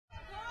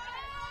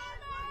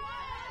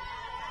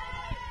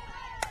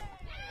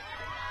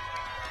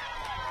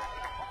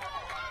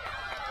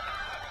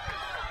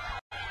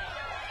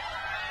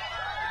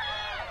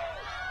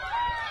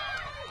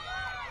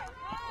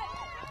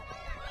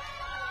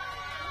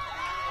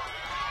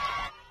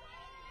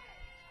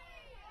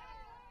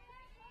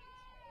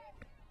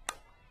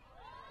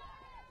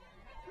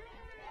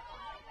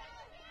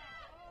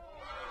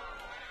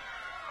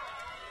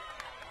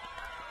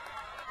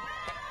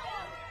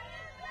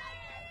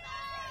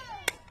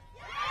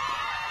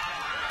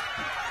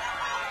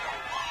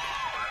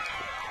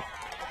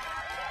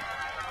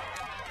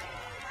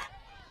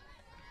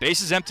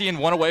Base is empty and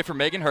one away for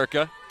Megan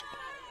Herka.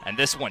 And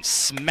this one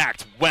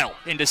smacked well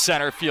into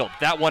center field.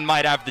 That one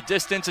might have the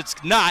distance. It's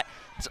not.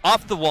 It's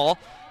off the wall.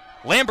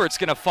 Lambert's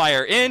going to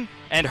fire in,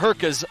 and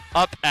Herka's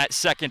up at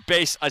second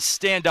base. A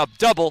stand-up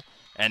double.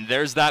 And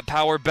there's that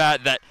power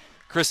bat that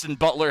Kristen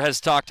Butler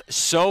has talked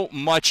so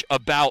much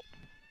about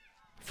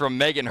from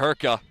Megan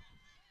Herka.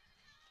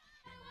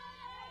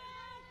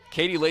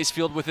 Katie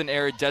Lacefield with an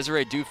error,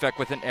 Desiree Dufek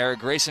with an error,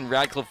 Grayson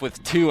Radcliffe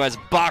with two as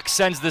Bach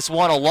sends this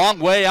one a long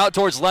way out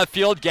towards left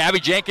field.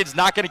 Gabby Jenkins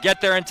not going to get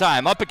there in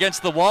time. Up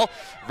against the wall,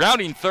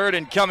 rounding third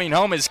and coming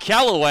home is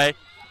Callaway.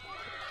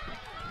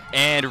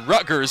 And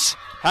Rutgers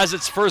has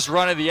its first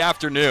run of the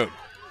afternoon.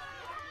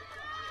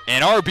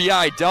 An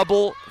RBI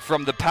double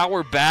from the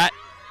power bat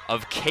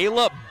of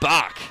Kayla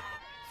Bach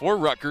for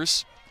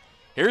Rutgers.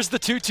 Here's the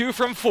 2-2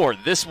 from Ford.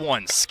 This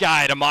one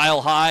skied a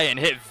mile high and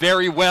hit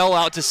very well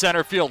out to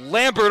center field.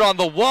 Lambert on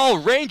the wall,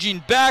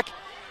 ranging back.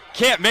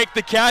 Can't make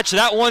the catch.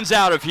 That one's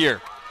out of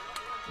here.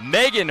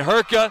 Megan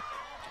Herka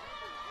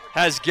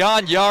has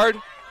gone yard.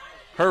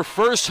 Her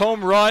first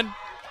home run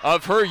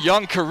of her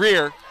young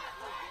career.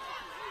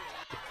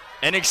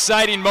 An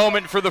exciting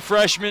moment for the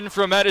freshman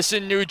from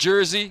Edison, New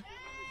Jersey.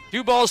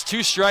 2 balls,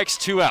 2 strikes,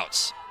 2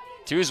 outs.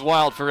 Two's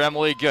wild for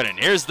Emily Gooden.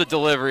 Here's the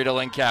delivery to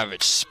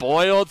Linkavich.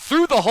 Spoiled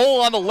through the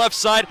hole on the left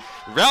side.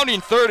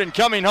 Rounding third and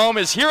coming home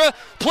is Hira.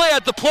 Play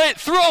at the plate.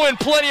 Throw in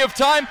plenty of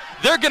time.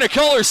 They're going to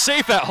call her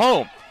safe at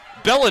home.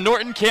 Bella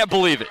Norton can't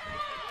believe it.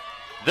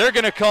 They're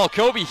going to call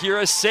Kobe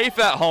Hira safe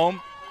at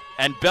home,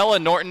 and Bella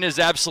Norton is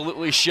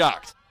absolutely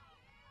shocked.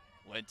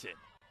 Linton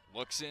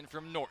looks in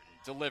from Norton.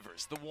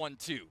 Delivers the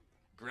 1-2.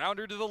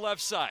 Grounder to the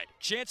left side.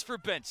 Chance for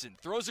Benson.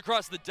 Throws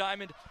across the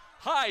diamond.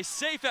 High,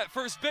 safe at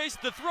first base.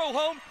 The throw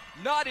home,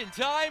 not in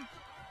time.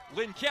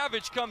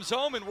 Linkavich comes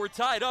home, and we're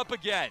tied up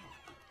again.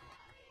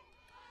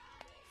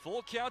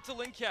 Full count to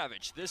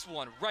Linkavich. This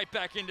one right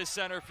back into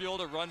center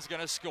field. A run's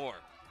going to score.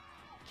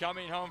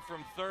 Coming home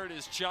from third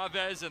is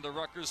Chavez, and the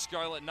Rutgers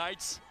Scarlet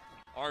Knights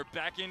are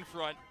back in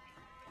front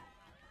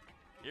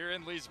here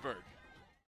in Leesburg.